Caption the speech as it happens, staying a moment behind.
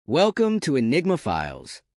Welcome to Enigma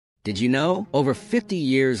Files. Did you know? Over 50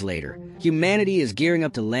 years later, humanity is gearing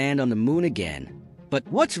up to land on the moon again. But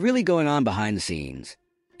what's really going on behind the scenes?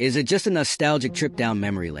 Is it just a nostalgic trip down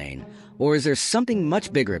memory lane? Or is there something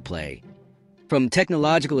much bigger at play? From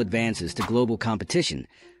technological advances to global competition,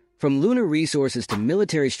 from lunar resources to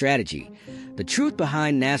military strategy, the truth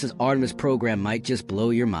behind NASA's Artemis program might just blow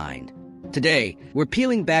your mind. Today, we're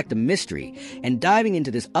peeling back the mystery and diving into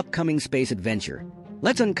this upcoming space adventure.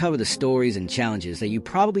 Let's uncover the stories and challenges that you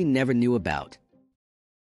probably never knew about.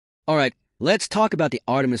 Alright, let's talk about the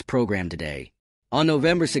Artemis program today. On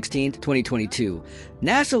November 16, 2022,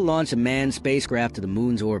 NASA launched a manned spacecraft to the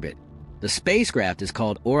moon's orbit. The spacecraft is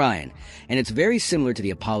called Orion, and it's very similar to the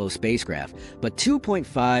Apollo spacecraft, but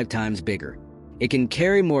 2.5 times bigger. It can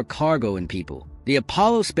carry more cargo and people. The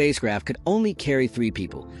Apollo spacecraft could only carry 3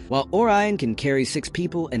 people, while Orion can carry 6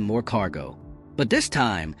 people and more cargo. But this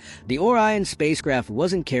time, the Orion spacecraft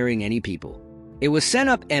wasn't carrying any people. It was sent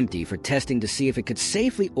up empty for testing to see if it could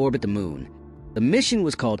safely orbit the moon. The mission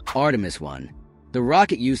was called Artemis 1. The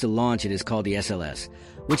rocket used to launch it is called the SLS,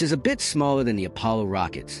 which is a bit smaller than the Apollo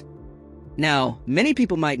rockets. Now, many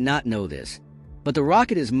people might not know this, but the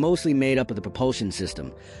rocket is mostly made up of the propulsion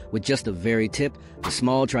system, with just the very tip, the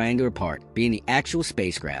small triangular part, being the actual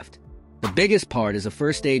spacecraft. The biggest part is a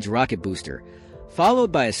first-stage rocket booster,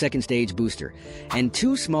 followed by a second-stage booster, and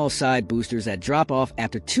 2 small side boosters that drop off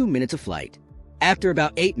after 2 minutes of flight. After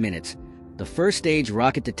about 8 minutes, the first-stage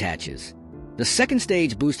rocket detaches. The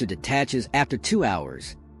second-stage booster detaches after 2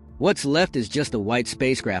 hours. What's left is just the white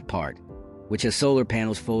spacecraft part, which has solar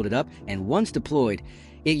panels folded up, and once deployed,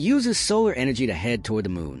 it uses solar energy to head toward the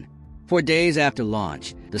moon. 4 days after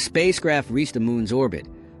launch, the spacecraft reached the moon's orbit,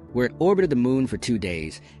 where it orbited the moon for 2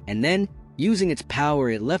 days, and then, using its power,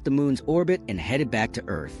 it left the moon's orbit and headed back to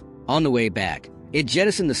Earth. On the way back, it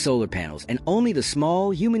jettisoned the solar panels, and only the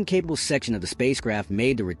small, human-capable section of the spacecraft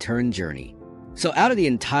made the return journey. So out of the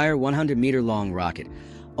entire 100-meter-long rocket,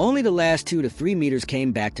 only the last 2 to 3 meters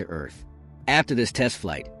came back to Earth. After this test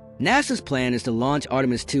flight, NASA's plan is to launch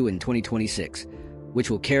Artemis 2 in 2026, which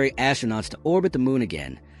will carry astronauts to orbit the moon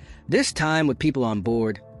again, this time with people on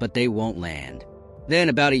board, but they won't land. Then,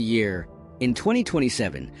 about a year, in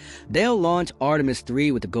 2027, they'll launch Artemis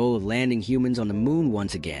 3 with the goal of landing humans on the moon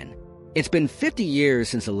once again. It's been 50 years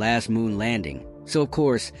since the last moon landing, so of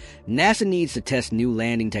course, NASA needs to test new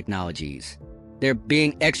landing technologies. They're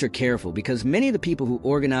being extra careful because many of the people who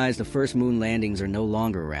organized the first moon landings are no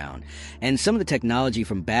longer around, and some of the technology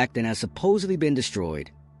from back then has supposedly been destroyed.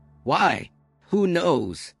 Why? Who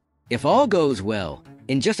knows? If all goes well,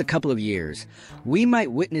 in just a couple of years, we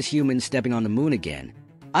might witness humans stepping on the moon again.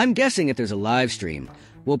 I'm guessing if there's a live stream,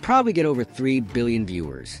 we'll probably get over 3 billion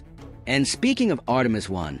viewers. And speaking of Artemis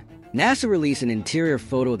 1, NASA released an interior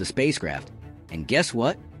photo of the spacecraft. And guess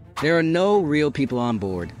what? There are no real people on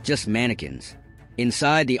board, just mannequins.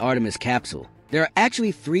 Inside the Artemis capsule, there are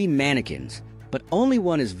actually 3 mannequins, but only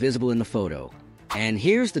one is visible in the photo. And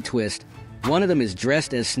here's the twist, one of them is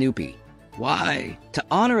dressed as Snoopy. Why? To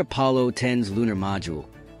honor Apollo 10's lunar module,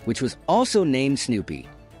 which was also named Snoopy.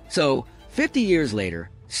 So, 50 years later,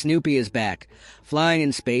 Snoopy is back, flying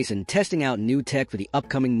in space and testing out new tech for the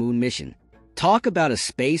upcoming moon mission. Talk about a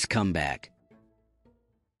space comeback.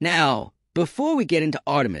 Now, before we get into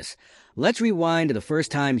Artemis, let's rewind to the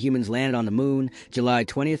first time humans landed on the moon, July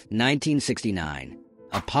 20th, 1969.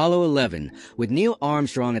 Apollo 11, with Neil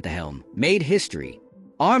Armstrong at the helm, made history.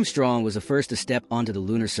 Armstrong was the first to step onto the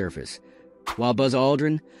lunar surface, while Buzz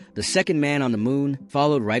Aldrin, the second man on the moon,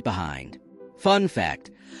 followed right behind. Fun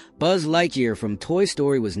fact, Buzz Lightyear from Toy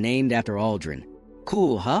Story was named after Aldrin.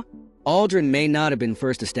 Cool, huh? Aldrin may not have been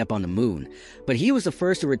first to step on the moon, but he was the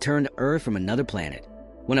first to return to Earth from another planet.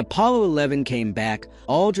 When Apollo 11 came back,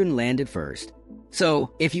 Aldrin landed first.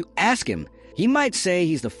 So, if you ask him, he might say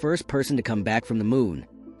he's the first person to come back from the moon.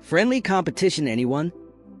 Friendly competition, anyone?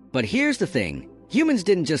 But here's the thing, humans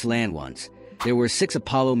didn't just land once. There were 6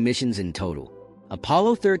 Apollo missions in total.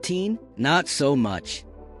 Apollo 13? Not so much.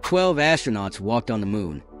 12 astronauts walked on the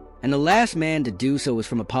moon, and the last man to do so was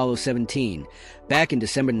from Apollo 17, back in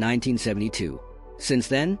December 1972. Since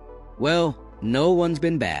then, well, no one's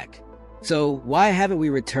been back. So why haven't we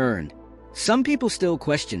returned? Some people still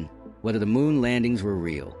question whether the moon landings were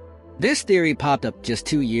real. This theory popped up just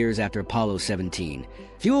 2 years after Apollo 17,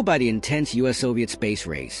 fueled by the intense US-Soviet space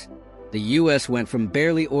race. The US went from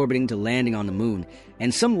barely orbiting to landing on the moon,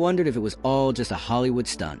 and some wondered if it was all just a Hollywood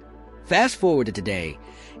stunt. Fast forward to today,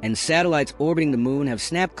 and satellites orbiting the moon have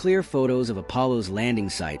snapped clear photos of Apollo's landing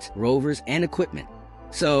sites, rovers, and equipment.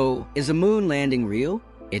 So, is the moon landing real?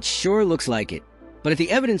 It sure looks like it. But if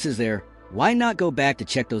the evidence is there, why not go back to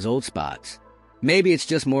check those old spots? Maybe it's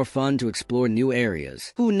just more fun to explore new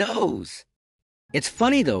areas. Who knows? It's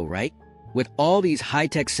funny though, right? With all these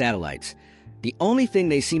high-tech satellites, the only thing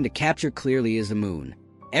they seem to capture clearly is the moon.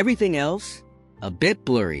 Everything else, a bit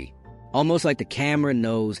blurry. Almost like the camera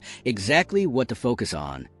knows exactly what to focus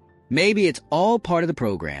on. Maybe it's all part of the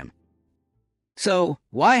program. So,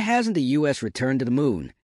 why hasn't the US returned to the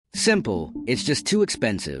moon? Simple, it's just too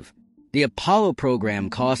expensive. The Apollo program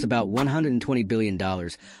cost about $120 billion,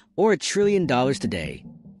 or $1 trillion today.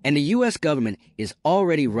 And the US government is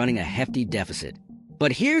already running a hefty deficit.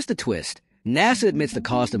 But here's the twist. NASA admits the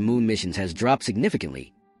cost of moon missions has dropped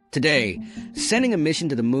significantly. Today, sending a mission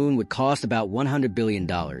to the moon would cost about $100 billion,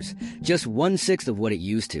 just 1/6 of what it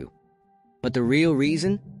used to. But the real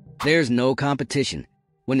reason? There's no competition.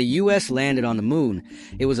 When the US landed on the moon,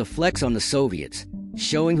 it was a flex on the Soviets,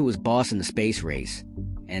 showing who was boss in the space race.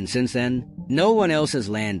 And since then, no one else has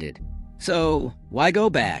landed. So, why go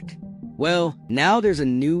back? Well, now there's a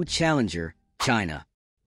new challenger, China.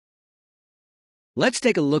 Let's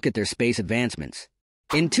take a look at their space advancements.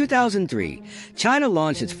 In 2003, China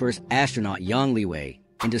launched its first astronaut Yang Liwei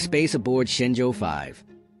into space aboard Shenzhou 5.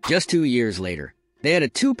 Just 2 years later, they had a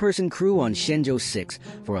 2-person crew on Shenzhou 6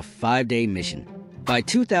 for a 5-day mission. By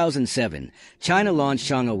 2007, China launched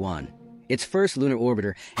Chang'e 1, its first lunar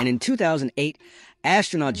orbiter, and in 2008,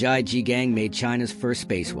 astronaut Zhai Jigang made China's first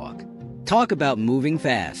spacewalk. Talk about moving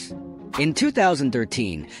fast. In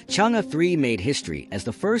 2013, Chang'e 3 made history as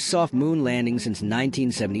the first soft moon landing since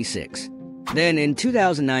 1976. Then in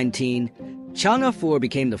 2019, Chang'e 4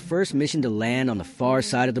 became the first mission to land on the far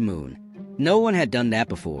side of the moon. No one had done that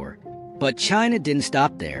before. But China didn't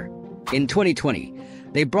stop there. In 2020,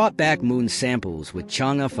 they brought back moon samples with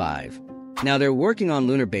Chang'e 5. Now they're working on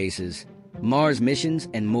lunar bases, Mars missions,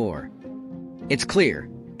 and more. It's clear,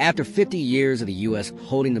 after 50 years of the US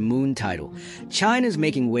holding the moon title, China's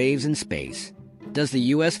making waves in space. Does the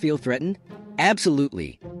US feel threatened?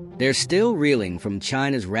 Absolutely. They're still reeling from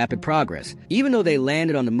China's rapid progress, even though they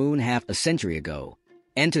landed on the moon half a century ago.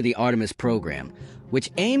 Enter the Artemis program,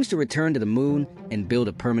 which aims to return to the moon and build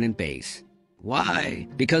a permanent base. Why?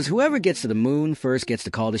 Because whoever gets to the moon first gets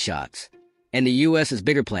to call the shots. And the US has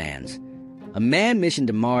bigger plans. A manned mission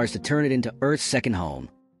to Mars to turn it into Earth's second home.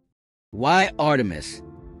 Why Artemis?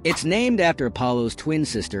 It's named after Apollo's twin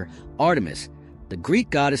sister, Artemis, the Greek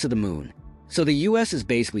goddess of the moon. So the US is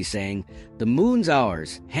basically saying, the moon's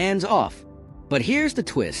ours, hands off. But here's the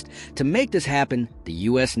twist. To make this happen, the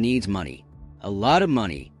US needs money. A lot of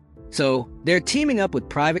money. So they're teaming up with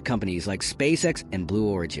private companies like SpaceX and Blue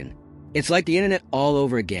Origin. It's like the internet all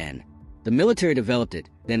over again. The military developed it,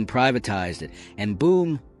 then privatized it, and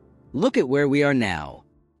boom, look at where we are now.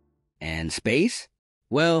 And space?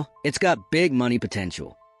 Well, it's got big money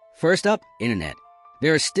potential. First up, internet.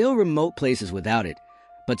 There are still remote places without it,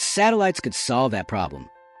 but satellites could solve that problem.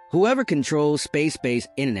 Whoever controls space-based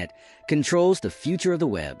internet controls the future of the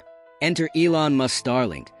web. Enter Elon Musk's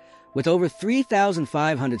Starlink, with over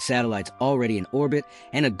 3,500 satellites already in orbit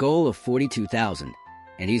and a goal of 42,000.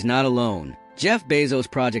 And he's not alone. Jeff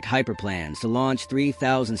Bezos' Project Hyper plans to launch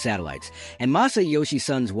 3,000 satellites, and Masayoshi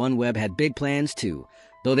Son's OneWeb had big plans too,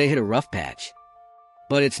 though they hit a rough patch.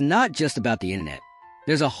 But it's not just about the internet.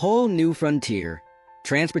 There's a whole new frontier,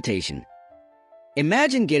 transportation.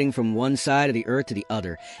 Imagine getting from one side of the Earth to the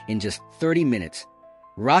other in just 30 minutes.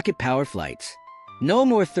 Rocket-powered flights. No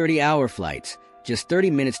more 30-hour flights, just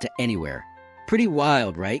 30 minutes to anywhere. Pretty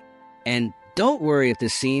wild, right? And don't worry if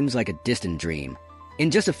this seems like a distant dream. In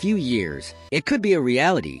just a few years, it could be a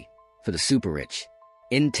reality for the super rich.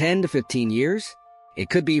 In 10 to 15 years, it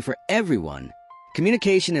could be for everyone.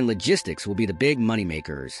 Communication and logistics will be the big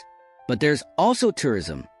moneymakers. But there's also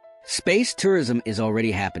tourism. Space tourism is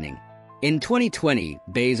already happening. In 2020,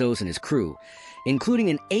 Bezos and his crew, including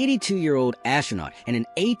an 82-year-old astronaut and an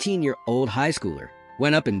 18-year-old high schooler,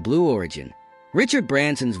 went up in Blue Origin. Richard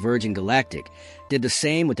Branson's Virgin Galactic did the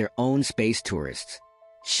same with their own space tourists.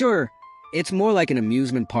 Sure, it's more like an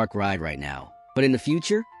amusement park ride right now. But in the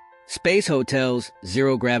future, space hotels,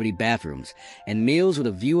 zero-gravity bathrooms, and meals with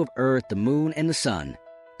a view of Earth, the moon, and the sun.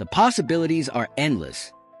 The possibilities are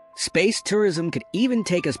endless. Space tourism could even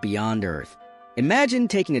take us beyond Earth. Imagine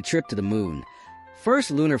taking a trip to the moon.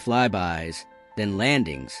 First lunar flybys, then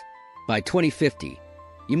landings. By 2050,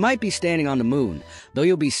 you might be standing on the moon, though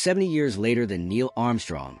you'll be 70 years later than Neil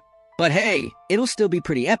Armstrong. But hey, it'll still be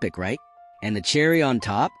pretty epic, right? And the cherry on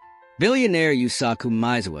top? Billionaire Yusaku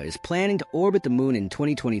Maezawa is planning to orbit the moon in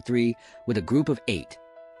 2023 with a group of 8.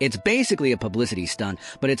 It's basically a publicity stunt,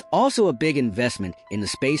 but it's also a big investment in the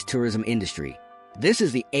space tourism industry. This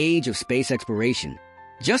is the age of space exploration.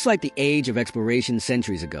 Just like the age of exploration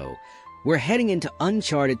centuries ago, we're heading into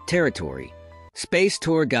uncharted territory. Space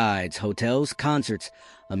tour guides, hotels, concerts,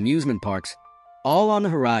 amusement parks, all on the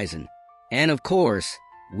horizon. And of course,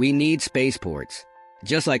 we need spaceports.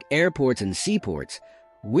 Just like airports and seaports,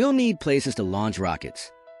 we'll need places to launch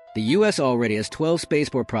rockets. The US already has 12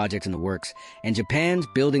 spaceport projects in the works, and Japan's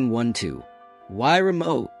building one too. Why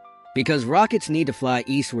remote? Because rockets need to fly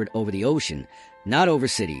eastward over the ocean, not over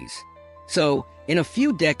cities. So, in a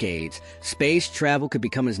few decades, space travel could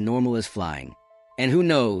become as normal as flying. And who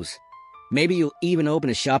knows, maybe you'll even open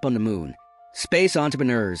a shop on the moon. Space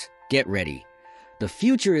entrepreneurs, get ready. The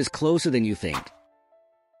future is closer than you think.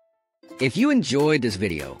 If you enjoyed this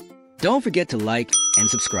video, don't forget to like and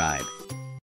subscribe.